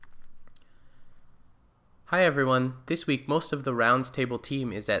Hi everyone. This week, most of the Roundtable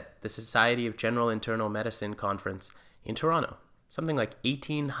team is at the Society of General Internal Medicine conference in Toronto. Something like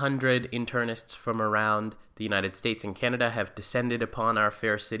 1,800 internists from around the United States and Canada have descended upon our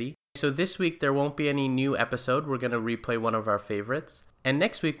fair city. So this week, there won't be any new episode. We're going to replay one of our favorites. And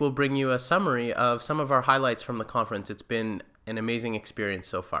next week, we'll bring you a summary of some of our highlights from the conference. It's been an amazing experience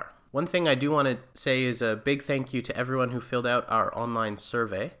so far. One thing I do want to say is a big thank you to everyone who filled out our online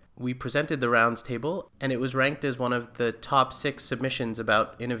survey. We presented the Roundtable, and it was ranked as one of the top 6 submissions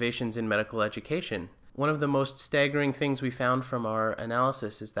about innovations in medical education. One of the most staggering things we found from our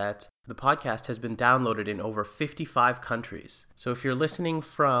analysis is that the podcast has been downloaded in over 55 countries. So if you're listening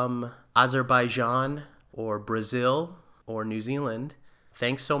from Azerbaijan or Brazil or New Zealand,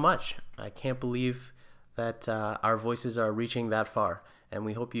 thanks so much. I can't believe that our voices are reaching that far, and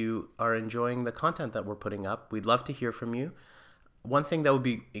we hope you are enjoying the content that we're putting up. We'd love to hear from you. One thing that would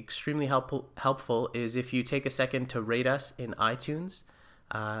be extremely helpful is if you take a second to rate us in iTunes.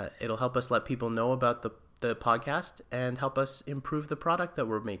 It'll help us let people know about the podcast and help us improve the product that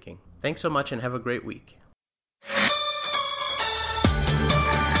we're making. Thanks so much and have a great week.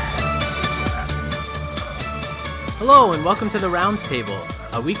 Hello and welcome to the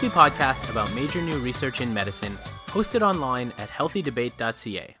Roundtable, a weekly podcast about major new research in medicine, hosted online at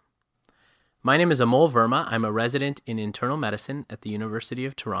healthydebate.ca. My name is Amol Verma. I'm a resident in internal medicine at the University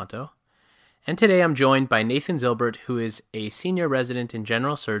of Toronto. And today I'm joined by Nathan Zilbert, who is a senior resident in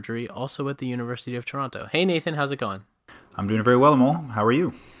general surgery, also at the University of Toronto. Hey Nathan, how's it going? I'm doing very well, Amol. How are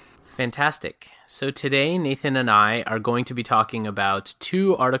you? Fantastic. So today Nathan and I are going to be talking about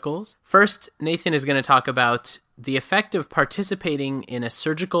 2 articles. First, Nathan is going to talk about the effect of participating in a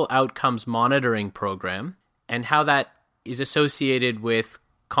surgical outcomes monitoring program and how that is associated with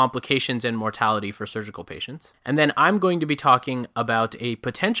complications and mortality for surgical patients. And then I'm going to be talking about a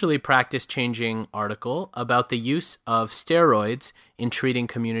potentially practice-changing article about the use of steroids in treating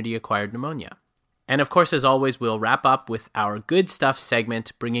community-acquired pneumonia. And of course, as always, we'll wrap up with our Good Stuff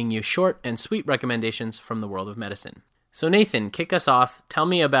segment, bringing you short and sweet recommendations from the world of medicine. So Nathan, kick us off. Tell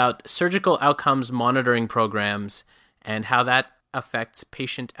me about surgical outcomes monitoring programs and how that affects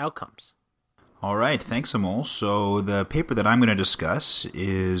patient outcomes. All right, thanks, Amol. So the paper that I'm going to discuss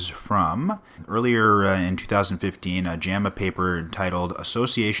is from earlier in 2015, a JAMA paper entitled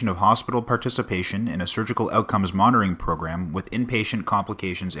Association of Hospital Participation in a Surgical Outcomes Monitoring Program with Inpatient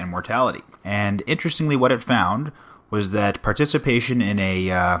Complications and Mortality. And interestingly, what it found was that participation in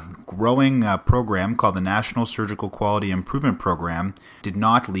a growing program called the National Surgical Quality Improvement Program did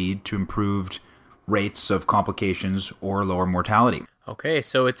not lead to improved rates of complications or lower mortality. Okay,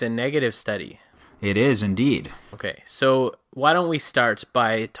 so it's a negative study. It is indeed. Okay, so why don't we start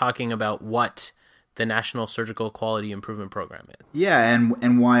by talking about what the National Surgical Quality Improvement Program is? Yeah,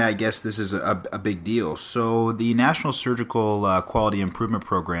 and why I guess this is a big deal. So the National Surgical Quality Improvement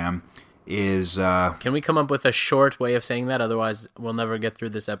Program is... Can we come up with a short way of saying that? Otherwise, we'll never get through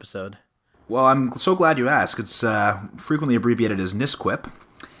this episode. Well, I'm so glad you asked. It's frequently abbreviated as NSQIP.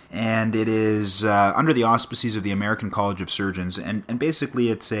 And it is under the auspices of the American College of Surgeons. And basically,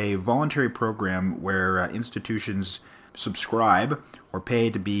 it's a voluntary program where institutions subscribe or pay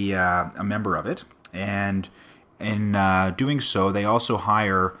to be a member of it. And in doing so, they also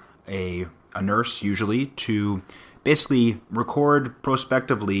hire a nurse, usually, to basically record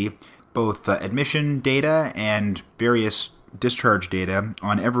prospectively both admission data and various discharge data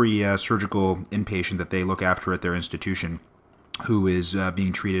on every surgical inpatient that they look after at their institution, who is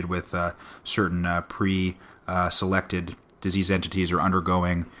being treated with certain pre-selected disease entities or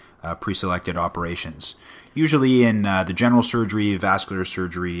undergoing pre-selected operations, usually in the general surgery, vascular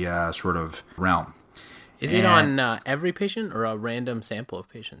surgery sort of realm. Is it on every patient or a random sample of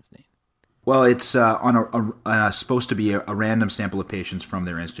patients, Nate? Well, it's on supposed to be a random sample of patients from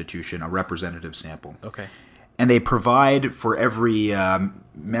their institution, a representative sample. Okay. And they provide for every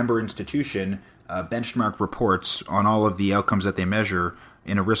member institution benchmark reports on all of the outcomes that they measure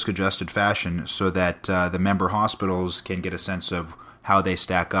in a risk-adjusted fashion so that the member hospitals can get a sense of how they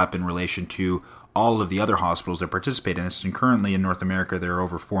stack up in relation to all of the other hospitals that participate in this. And currently in North America, there are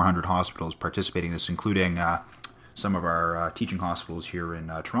over 400 hospitals participating in this, including some of our teaching hospitals here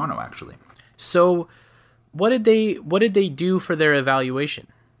in Toronto, actually. So what did they do for their evaluation?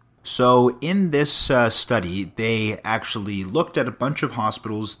 So in this study, they actually looked at a bunch of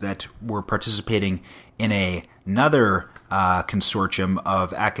hospitals that were participating in another consortium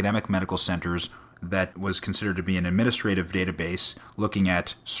of academic medical centers that was considered to be an administrative database looking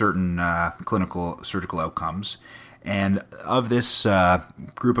at certain clinical surgical outcomes. And of this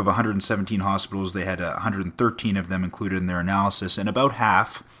group of 117 hospitals, they had 113 of them included in their analysis, and about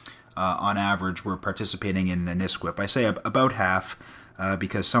half on average, were participating in a NSQIP. I say about half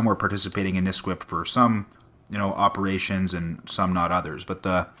because some were participating in NSQIP for some, operations and some not others. But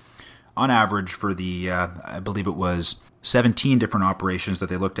on average, for the, I believe it was 17 different operations that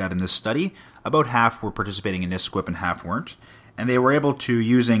they looked at in this study, about half were participating in NSQIP and half weren't. And they were able to,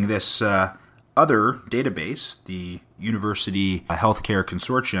 using this other database, the University Healthcare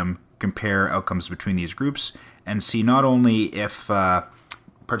Consortium, compare outcomes between these groups and see not only if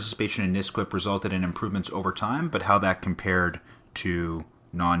participation in NSQIP resulted in improvements over time, but how that compared to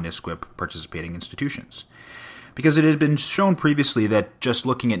non-NSQIP participating institutions. Because it had been shown previously that just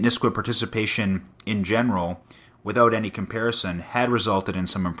looking at NSQIP participation in general, without any comparison, had resulted in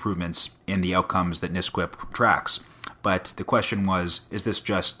some improvements in the outcomes that NSQIP tracks. But the question was, is this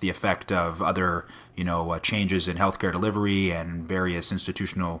just the effect of other, changes in healthcare delivery and various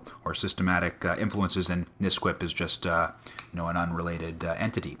institutional or systematic influences, and NSQIP is just, an unrelated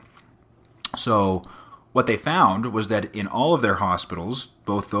entity? So what they found was that in all of their hospitals,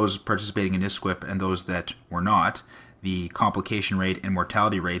 both those participating in NSQIP and those that were not, the complication rate and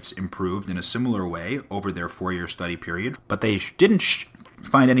mortality rates improved in a similar way over their 4-year study period. But they didn't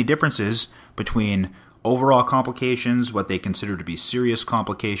find any differences between overall complications, what they consider to be serious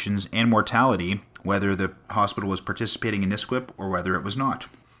complications, and mortality, whether the hospital was participating in NSQIP or whether it was not.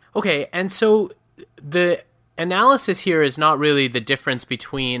 Okay, and so the analysis here is not really the difference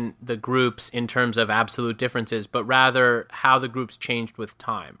between the groups in terms of absolute differences, but rather how the groups changed with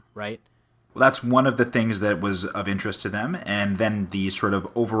time, right? Well, that's one of the things that was of interest to them, and then the sort of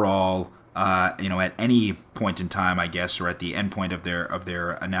overall, at any point in time, I guess, or at the end point of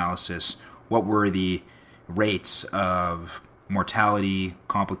their analysis, what were the rates of mortality,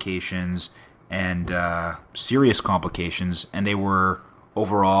 complications, and serious complications, and they were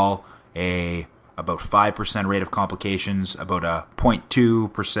overall about 5% rate of complications, about a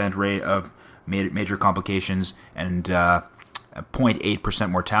 0.2% rate of major complications, and a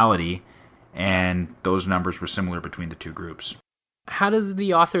 0.8% mortality, and those numbers were similar between the two groups. How did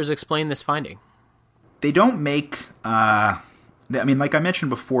the authors explain this finding? They don't make... like I mentioned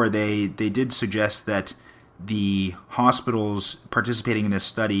before, they did suggest that the hospitals participating in this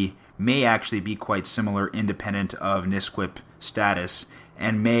study may actually be quite similar, independent of NSQIP status,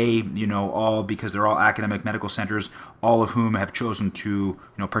 and may, all, because they're all academic medical centers, all of whom have chosen to,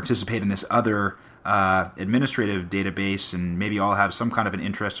 participate in this other administrative database, and maybe all have some kind of an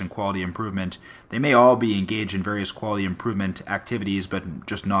interest in quality improvement. They may all be engaged in various quality improvement activities, but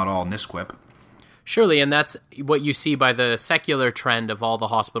just not all NSQIP. Surely, and that's what you see by the secular trend of all the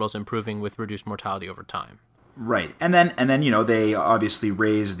hospitals improving with reduced mortality over time. Right. And then they obviously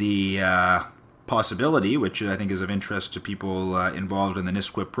raise the possibility, which I think is of interest to people involved in the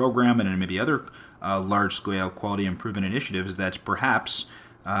NSQIP program and in maybe other large-scale quality improvement initiatives, that perhaps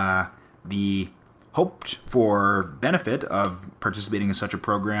the hoped for benefit of participating in such a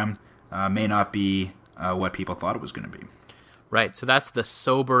program may not be what people thought it was going to be. Right. So that's the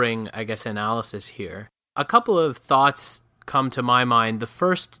sobering, analysis here. A couple of thoughts come to my mind. The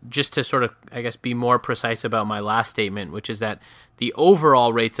first, just to sort of, be more precise about my last statement, which is that the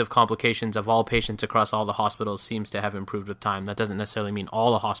overall rates of complications of all patients across all the hospitals seems to have improved with time. That doesn't necessarily mean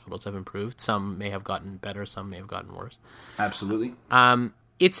all the hospitals have improved. Some may have gotten better, some may have gotten worse. Absolutely.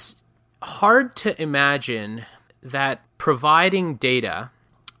 It's hard to imagine that providing data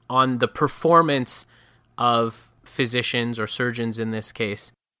on the performance of physicians or surgeons in this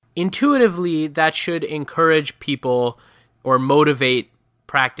case, intuitively that should encourage people or motivate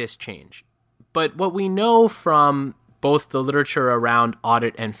practice change. But what we know from both the literature around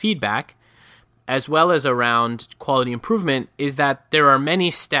audit and feedback, as well as around quality improvement, is that there are many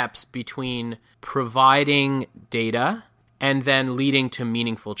steps between providing data and then leading to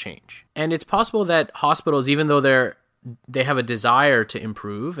meaningful change. And it's possible that hospitals, even though they have a desire to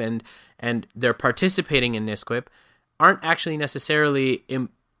improve and they're participating in NSQIP, aren't actually necessarily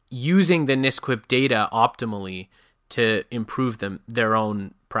using the NSQIP data optimally to improve their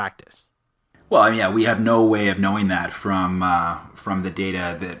own practice. Well, we have no way of knowing that from the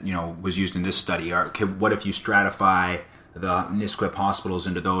data that was used in this study. What if you stratify the NSQIP hospitals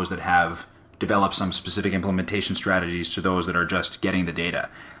into those that have developed some specific implementation strategies to those that are just getting the data?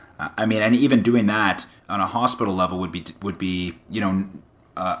 And even doing that on a hospital level would be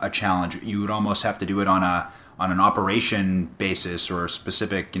a challenge. You would almost have to do it on an operation basis or a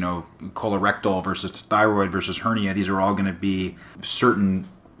specific, colorectal versus thyroid versus hernia. These are all going to be certain,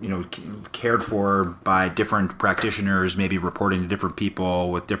 cared for by different practitioners, maybe reporting to different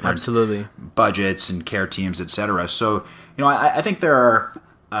people with different Absolutely. budgets and care teams, etc. So, I think there are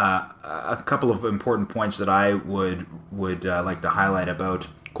a couple of important points that I would like to highlight about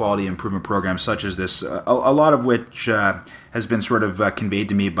quality improvement programs such as this, a lot of which has been sort of conveyed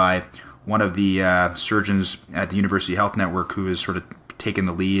to me by one of the surgeons at the University Health Network who has sort of taken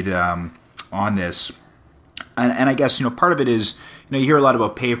the lead on this. And I guess, part of it is, you hear a lot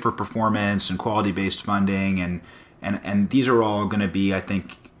about pay for performance and quality-based funding, and these are all going to be, I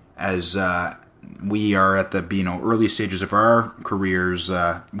think, as we are at the early stages of our careers,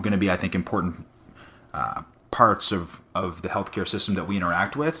 going to be, I think, important parts of the healthcare system that we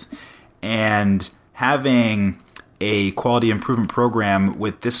interact with. And having a quality improvement program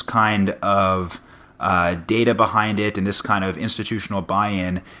with this kind of data behind it and this kind of institutional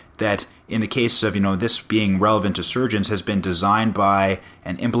buy-in, that in the case of this being relevant to surgeons, has been designed by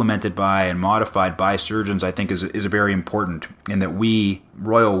and implemented by and modified by surgeons, I think is very important, in that we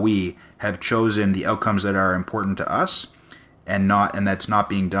have chosen the outcomes that are important to us, and that's not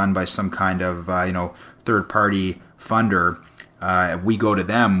being done by some kind of third-party funder. We go to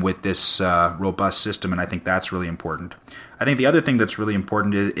them with this robust system, and I think that's really important. I think the other thing that's really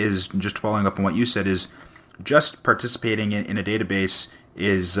important is just following up on what you said, is just participating in a database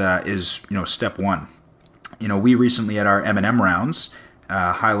is step one. We recently at our M&M rounds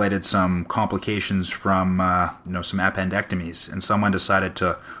highlighted some complications from some appendectomies, and someone decided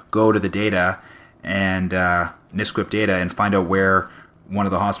to go to the data and NSQIP data and find out where one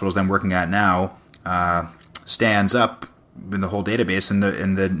of the hospitals I'm working at now stands up in the whole database,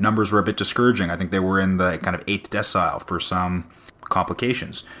 and the numbers were a bit discouraging. I think they were in the kind of 8th decile for some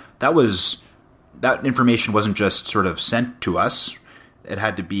complications. That information wasn't just sort of sent to us. It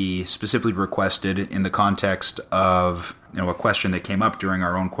had to be specifically requested in the context of a question that came up during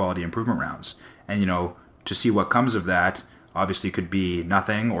our own quality improvement rounds. And to see what comes of that obviously could be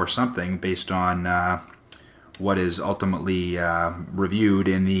nothing or something based on what is ultimately reviewed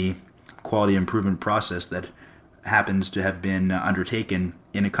in the quality improvement process that happens to have been undertaken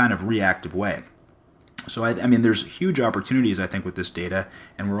in a kind of reactive way. So I mean, there's huge opportunities, I think, with this data,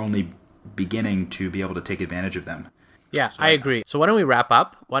 and we're only beginning to be able to take advantage of them. Yeah, I agree. So why don't we wrap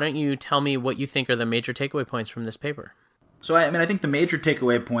up? Why don't you tell me what you think are the major takeaway points from this paper? So I think the major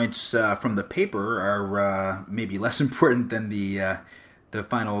takeaway points from the paper are maybe less important than the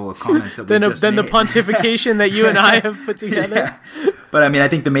final comments that we just made. Than the pontification that you and I have put together. Yeah. But I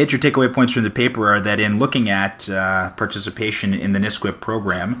think the major takeaway points from the paper are that in looking at participation in the NSQIP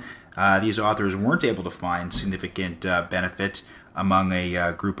program, these authors weren't able to find significant benefit among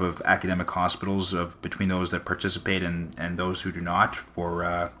a group of academic hospitals between those that participate and those who do not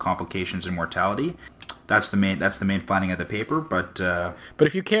for complications and mortality. That's the main finding of the paper. But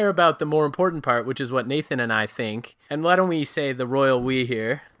if you care about the more important part, which is what Nathan and I think, and why don't we say the royal we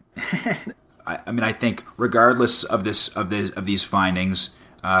here? I think regardless of these findings,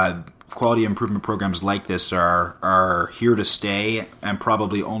 quality improvement programs like this are here to stay, and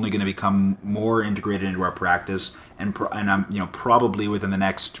probably only going to become more integrated into our practice. And probably within the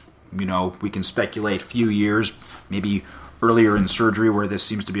next, we can speculate, few years, maybe earlier in surgery where this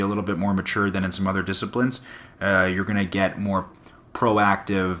seems to be a little bit more mature than in some other disciplines, you're going to get more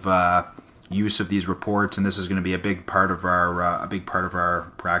proactive use of these reports, and this is going to be a big part of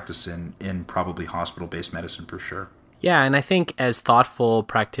our practice in probably hospital-based medicine for sure. Yeah, and I think as thoughtful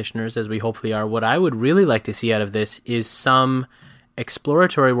practitioners, as we hopefully are, what I would really like to see out of this is some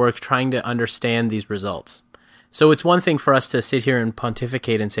exploratory work trying to understand these results. So it's one thing for us to sit here and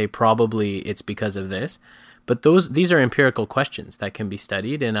pontificate and say probably it's because of this, but these are empirical questions that can be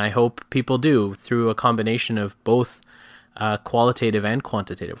studied, and I hope people do through a combination of both qualitative and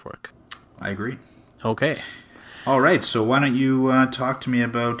quantitative work. I agree. Okay. All right, so why don't you talk to me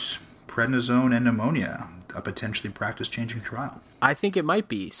about prednisone and pneumonia, a potentially practice-changing trial? I think it might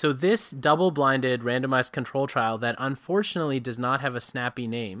be. So this double-blinded randomized control trial that unfortunately does not have a snappy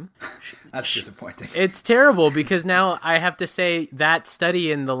name. That's disappointing. It's terrible because now I have to say that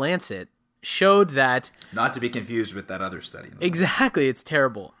study in The Lancet showed that... Not to be confused with that other study. Exactly, it's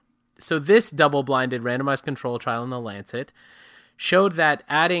terrible. So this double-blinded randomized control trial in The Lancet showed that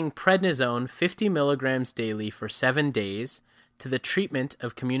adding prednisone 50 milligrams daily for 7 days to the treatment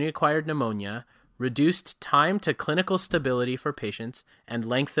of community-acquired pneumonia reduced time to clinical stability for patients and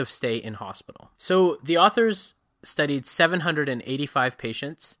length of stay in hospital. So the authors studied 785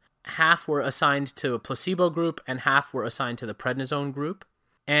 patients. Half were assigned to a placebo group and half were assigned to the prednisone group.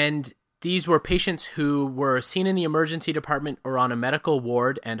 And these were patients who were seen in the emergency department or on a medical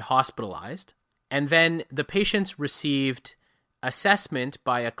ward and hospitalized. And then the patients received assessment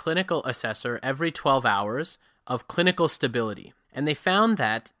by a clinical assessor every 12 hours of clinical stability. And they found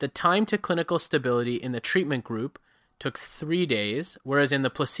that the time to clinical stability in the treatment group took 3 days, whereas in the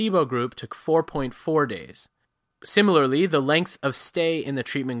placebo group took 4.4 days. Similarly, the length of stay in the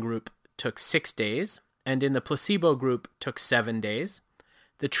treatment group took 6 days, and in the placebo group took 7 days.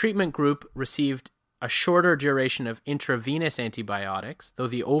 The treatment group received a shorter duration of intravenous antibiotics, though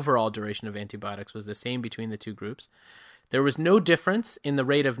the overall duration of antibiotics was the same between the two groups. There was no difference in the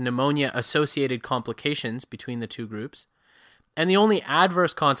rate of pneumonia-associated complications between the two groups. And the only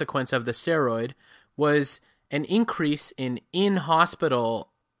adverse consequence of the steroid was an increase in in-hospital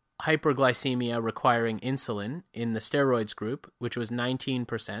hyperglycemia requiring insulin in the steroids group, which was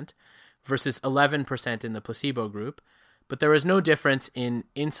 19%, versus 11% in the placebo group. But there was no difference in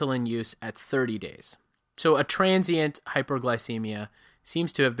insulin use at 30 days. So a transient hyperglycemia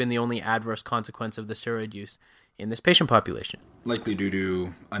seems to have been the only adverse consequence of the steroid use in this patient population. Likely due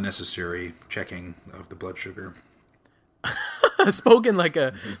to unnecessary checking of the blood sugar. Spoken like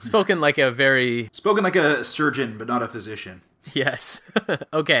a surgeon, but not a physician. Yes.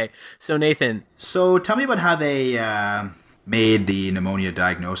 Okay. So Nathan. So tell me about how they made the pneumonia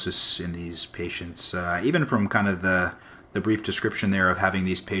diagnosis in these patients, even from kind of the brief description there of having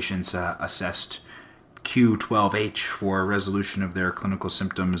these patients assessed Q12H for resolution of their clinical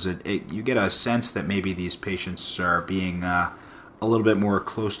symptoms. You get a sense that maybe these patients are being a little bit more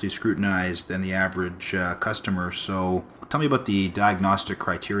closely scrutinized than the average customer. So tell me about the diagnostic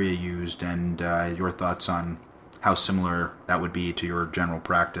criteria used and your thoughts on how similar that would be to your general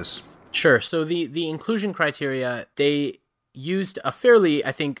practice. Sure. So the inclusion criteria, they used a fairly,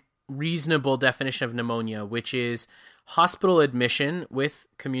 I think, reasonable definition of pneumonia, which is hospital admission with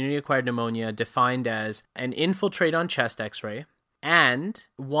community-acquired pneumonia defined as an infiltrate on chest x-ray and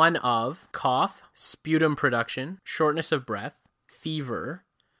one of cough, sputum production, shortness of breath, fever,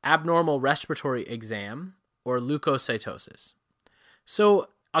 abnormal respiratory exam, or leukocytosis. So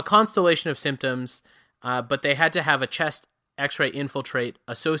a constellation of symptoms, but they had to have a chest x-ray infiltrate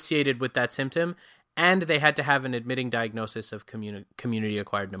associated with that symptom, and they had to have an admitting diagnosis of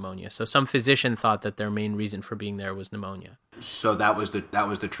community-acquired pneumonia. So some physician thought that their main reason for being there was pneumonia. So that was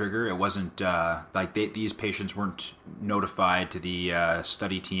the trigger. It wasn't these patients weren't notified to the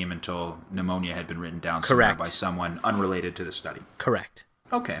study team until pneumonia had been written down somewhere by someone unrelated to the study. Correct.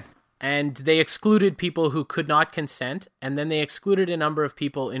 Okay. And they excluded people who could not consent, and then they excluded a number of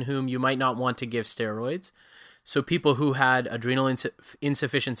people in whom you might not want to give steroids. So people who had adrenal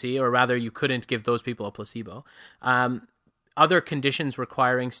insufficiency, or rather you couldn't give those people a placebo. Other conditions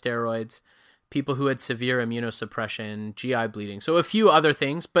requiring steroids, people who had severe immunosuppression, GI bleeding. So a few other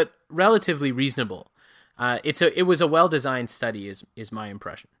things, but relatively reasonable. It was a well-designed study is my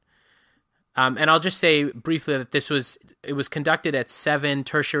impression. And I'll just say briefly that it was conducted at 7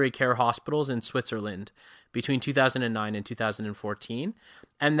 tertiary care hospitals in Switzerland between 2009 and 2014,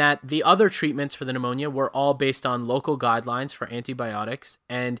 and that the other treatments for the pneumonia were all based on local guidelines for antibiotics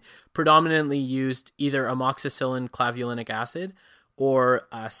and predominantly used either amoxicillin clavulanic acid or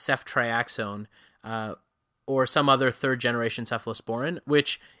ceftriaxone or some other third-generation cephalosporin,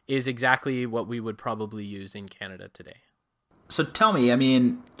 which is exactly what we would probably use in Canada today. So tell me,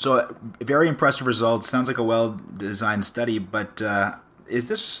 very impressive results. Sounds like a well-designed study, but is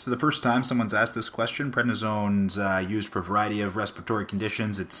this the first time someone's asked this question? Prednisone's used for a variety of respiratory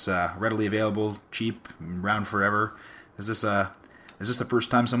conditions. It's readily available, cheap, around forever. Is this the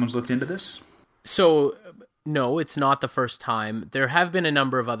first time someone's looked into this? So, no, it's not the first time. There have been a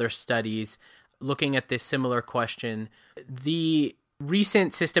number of other studies looking at this similar question. The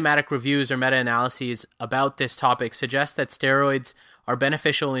recent systematic reviews or meta-analyses about this topic suggest that steroids are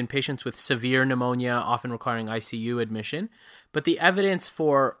beneficial in patients with severe pneumonia, often requiring ICU admission, but the evidence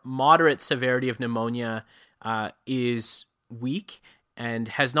for moderate severity of pneumonia is weak and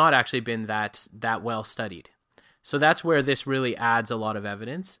has not actually been that well studied. So that's where this really adds a lot of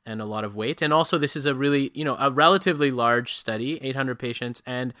evidence and a lot of weight. And also this is a really, a relatively large study, 800 patients,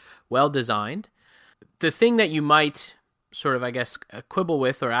 and well designed. The thing that you might sort of, I guess, quibble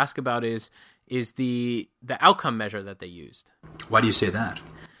with or ask about is the outcome measure that they used. Why do you say that?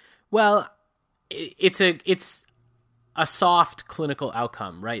 Well, it's a soft clinical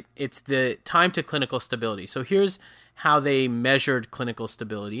outcome, right? It's the time to clinical stability. So here's how they measured clinical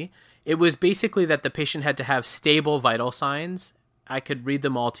stability. It was basically that the patient had to have stable vital signs. I could read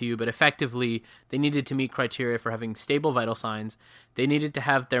them all to you, but effectively they needed to meet criteria for having stable vital signs. They needed to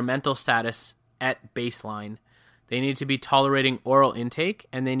have their mental status at baseline. They needed to be tolerating oral intake,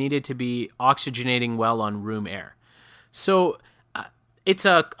 and they needed to be oxygenating well on room air. So it's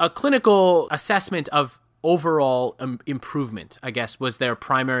a clinical assessment of overall improvement, I guess, was their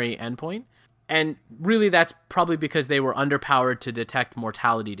primary endpoint. And really that's probably because they were underpowered to detect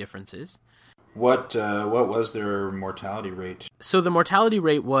mortality differences. What was their mortality rate? So the mortality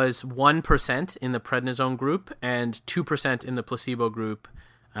rate was 1% in the prednisone group and 2% in the placebo group.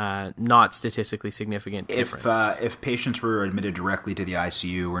 Not statistically significant difference. If patients were admitted directly to the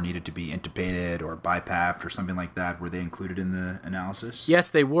ICU or needed to be intubated or BiPAP'd or something like that, were they included in the analysis? Yes,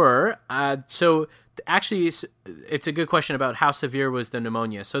 they were. So actually, it's a good question about how severe was the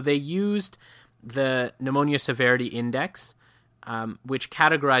pneumonia. So they used the Pneumonia Severity Index, which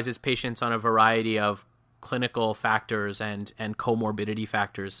categorizes patients on a variety of clinical factors and comorbidity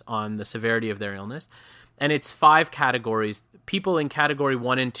factors on the severity of their illness. And it's 5 categories. People in category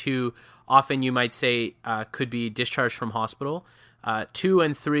 1 and 2, often you might say, could be discharged from hospital. 2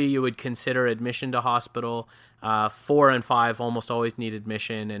 and 3, you would consider admission to hospital. 4 and 5 almost always need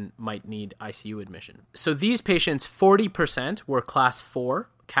admission and might need ICU admission. So these patients, 40% were class 4,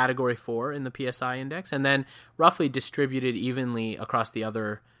 category 4 in the PSI index, and then roughly distributed evenly across the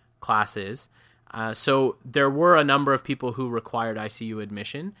other classes. So there were a number of people who required ICU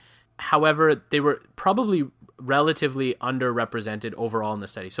admission. However, they were probably relatively underrepresented overall in the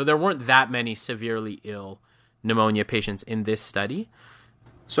study. So there weren't that many severely ill pneumonia patients in this study.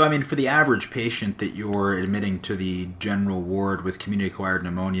 So, I mean, for the average patient that you're admitting to the general ward with community-acquired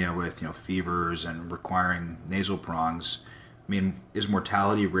pneumonia with, fevers and requiring nasal prongs, I mean, is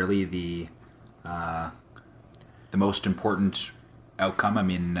mortality really the most important outcome? I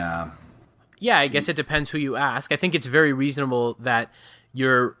mean... yeah, I guess it depends who you ask. I think it's very reasonable that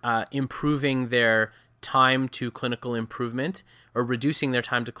you're improving their time to clinical improvement or reducing their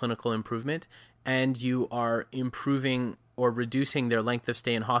time to clinical improvement, and you are improving or reducing their length of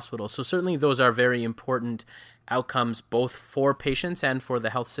stay in hospital. So certainly those are very important outcomes both for patients and for the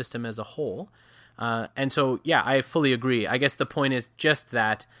health system as a whole. And so, yeah, I fully agree. I guess the point is just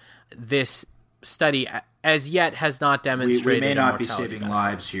that this study as yet has not demonstrated we may not be mortality saving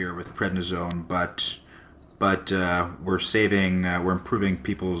lives here with prednisone, but we're improving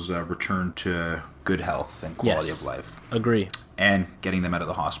people's return to good health and quality of life. Agree. And getting them out of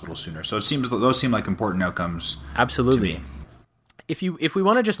the hospital sooner. So those seem like important outcomes. Absolutely. To me. If we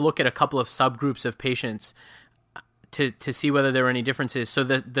want to just look at a couple of subgroups of patients to see whether there are any differences, so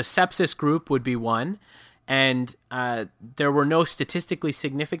the sepsis group would be one, and there were no statistically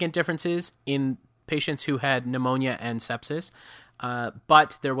significant differences in patients who had pneumonia and sepsis.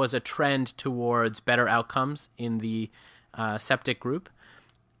 But there was a trend towards better outcomes in the septic group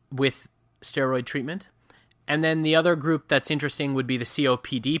with steroid treatment. And then the other group that's interesting would be the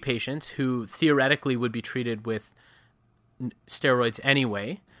COPD patients who theoretically would be treated with steroids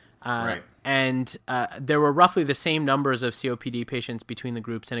anyway. Right. And there were roughly the same numbers of COPD patients between the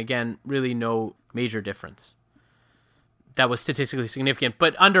groups. And again, really no major difference that was statistically significant,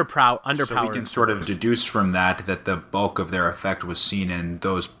 but underpowered. So we can sort of deduce from that the bulk of their effect was seen in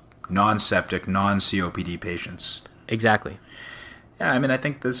those non-septic, non-COPD patients. Exactly. Yeah, I mean, I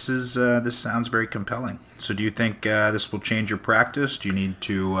think this sounds very compelling. So do you think this will change your practice? Do you need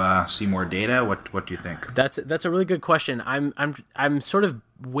to see more data? What do you think? That's a really good question. I'm sort of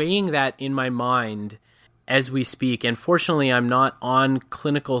weighing that in my mind as we speak. And fortunately, I'm not on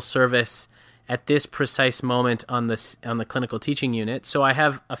clinical service at this precise moment on the clinical teaching unit. So I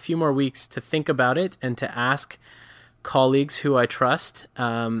have a few more weeks to think about it and to ask colleagues who I trust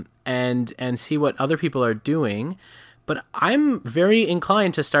and see what other people are doing. But I'm very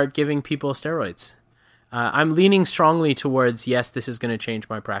inclined to start giving people steroids. I'm leaning strongly towards, yes, this is going to change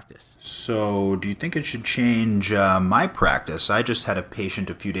my practice. So do you think it should change my practice? I just had a patient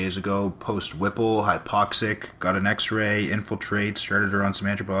a few days ago, post-Whipple, hypoxic, got an x-ray, infiltrate, started her on some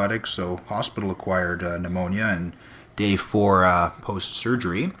antibiotics, so hospital-acquired pneumonia, and day 4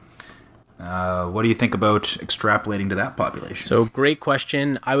 post-surgery. What do you think about extrapolating to that population? So great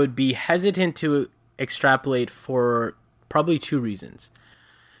question. I would be hesitant to extrapolate for probably 2 reasons.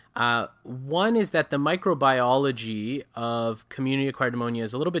 One is that the microbiology of community-acquired pneumonia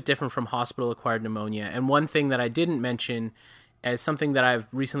is a little bit different from hospital-acquired pneumonia. And one thing that I didn't mention as something that I've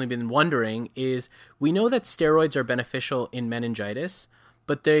recently been wondering is we know that steroids are beneficial in meningitis,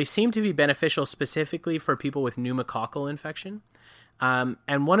 but they seem to be beneficial specifically for people with pneumococcal infection.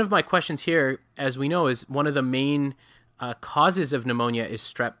 And one of my questions here, as we know, is one of the main causes of pneumonia is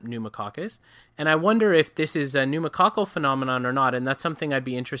strep pneumococcus. And I wonder if this is a pneumococcal phenomenon or not, and that's something I'd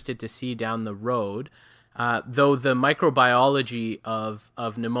be interested to see down the road, though the microbiology of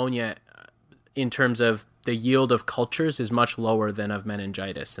pneumonia in terms of the yield of cultures is much lower than of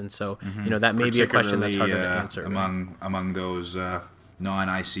meningitis. And so, that may be a question that's harder to answer. Among those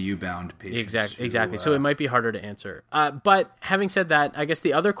non-ICU bound patients. Exactly. So it might be harder to answer. But having said that, I guess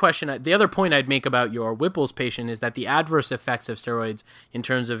the other point I'd make about your Whipple's patient is that the adverse effects of steroids in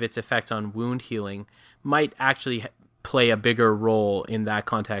terms of its effects on wound healing might actually play a bigger role in that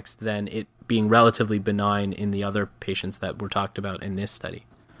context than it being relatively benign in the other patients that were talked about in this study.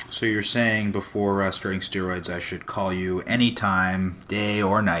 So you're saying before starting steroids, I should call you anytime, day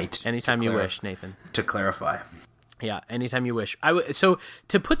or night. Anytime you wish, Nathan. To clarify. Yeah, anytime you wish. So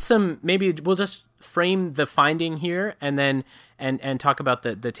to put maybe we'll just frame the finding here and then and talk about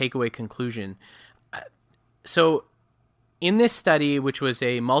the takeaway conclusion. So in this study, which was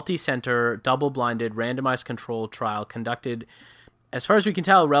a multi-center, double-blinded, randomized controlled trial conducted, as far as we can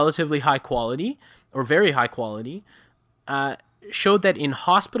tell, relatively high quality or very high quality, showed that in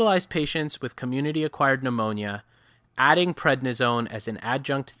hospitalized patients with community-acquired pneumonia, adding prednisone as an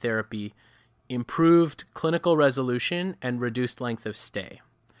adjunct therapy improved clinical resolution and reduced length of stay.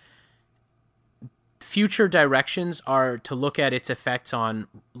 Future directions are to look at its effects on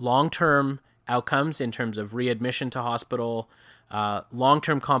long-term outcomes in terms of readmission to hospital,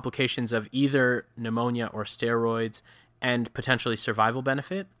 long-term complications of either pneumonia or steroids, and potentially survival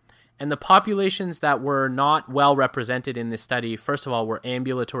benefit. And the populations that were not well represented in this study, first of all, were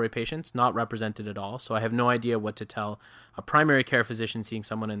ambulatory patients, not represented at all. So I have no idea what to tell a primary care physician seeing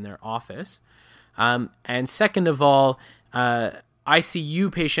someone in their office. And second of all,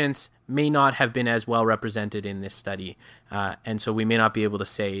 ICU patients may not have been as well represented in this study. And so we may not be able to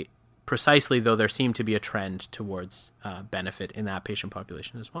say precisely, though there seemed to be a trend towards benefit in that patient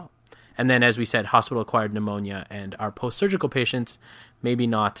population as well. And then, as we said, hospital-acquired pneumonia and our post-surgical patients maybe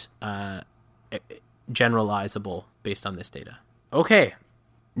not generalizable based on this data. Okay,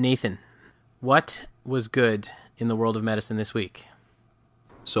 Nathan, what was good in the world of medicine this week?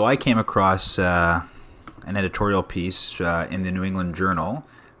 So I came across an editorial piece in the New England Journal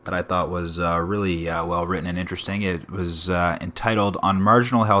that I thought was really well written and interesting. It was entitled "On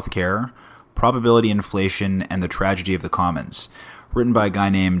Marginal Healthcare, Probability Inflation and the Tragedy of the Commons," written by a guy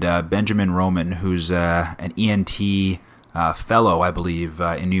named Benjamin Roman, who's an ENT fellow, I believe,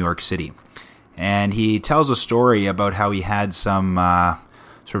 in New York City. And he tells a story about how he had some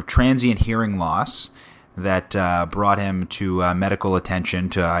sort of transient hearing loss that brought him to medical attention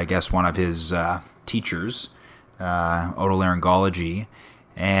to, I guess, one of his teachers, otolaryngology.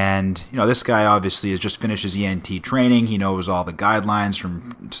 And, this guy obviously has just finished his ENT training. He knows all the guidelines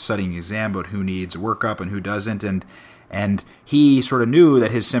from studying exam about who needs workup and who doesn't. And he sort of knew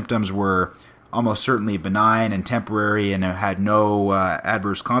that his symptoms were almost certainly benign and temporary and had no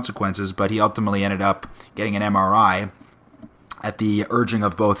adverse consequences, but he ultimately ended up getting an MRI at the urging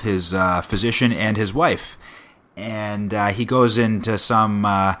of both his physician and his wife. And he goes into some,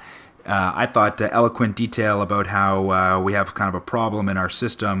 I thought, eloquent detail about how we have kind of a problem in our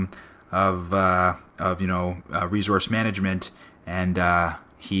system of resource management, and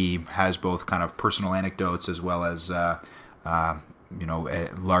he has both kind of personal anecdotes as well as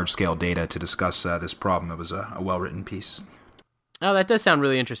large-scale data to discuss this problem. It was a well-written piece. Oh, that does sound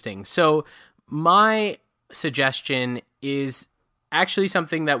really interesting. So my suggestion is actually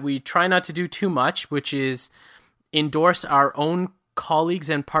something that we try not to do too much, which is endorse our own colleagues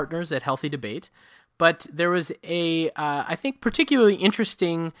and partners at Healthy Debate. But there was a, I think, particularly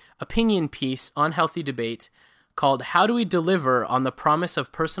interesting opinion piece on Healthy Debate called "How Do We Deliver on the Promise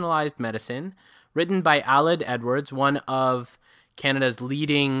of Personalized Medicine?" written by Aled Edwards, one of Canada's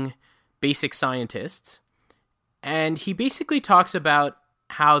leading basic scientists. And he basically talks about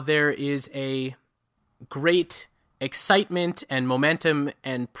how there is a great excitement and momentum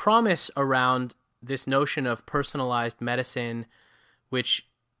and promise around this notion of personalized medicine, which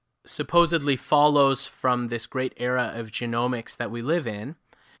supposedly follows from this great era of genomics that we live in.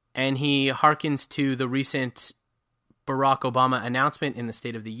 And he hearkens to the recent Barack Obama announcement in the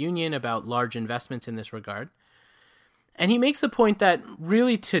State of the Union about large investments in this regard. And he makes the point that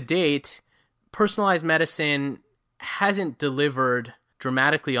really to date, personalized medicine hasn't delivered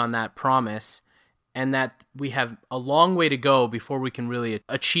dramatically on that promise, and that we have a long way to go before we can really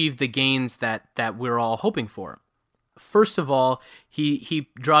achieve the gains that we're all hoping for. First of all, he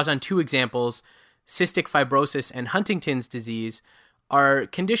draws on two examples. Cystic fibrosis and Huntington's disease are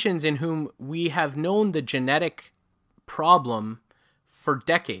conditions in whom we have known the genetic problem for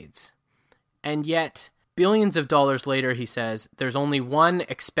decades. And yet, billions of dollars later, he says, there's only one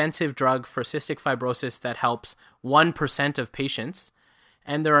expensive drug for cystic fibrosis that helps 1% of patients,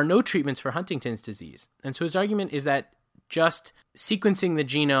 and there are no treatments for Huntington's disease. And so his argument is that just sequencing the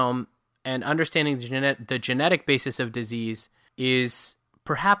genome and understanding the genetic basis of disease is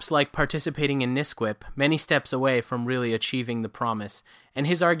perhaps like participating in NSQIP, many steps away from really achieving the promise. And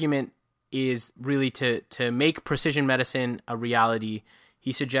his argument is really to make precision medicine a reality.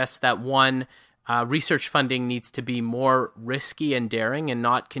 He suggests that one, research funding needs to be more risky and daring and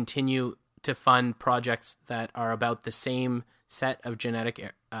not continue to fund projects that are about the same set of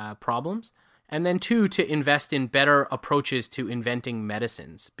genetic problems. And then two, to invest in better approaches to inventing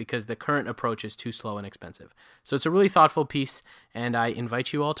medicines because the current approach is too slow and expensive. So it's a really thoughtful piece, and I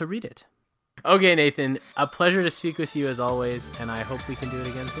invite you all to read it. Okay, Nathan, a pleasure to speak with you as always, and I hope we can do it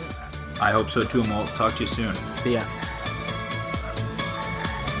again soon. I hope so too, and we'll talk to you soon. See ya.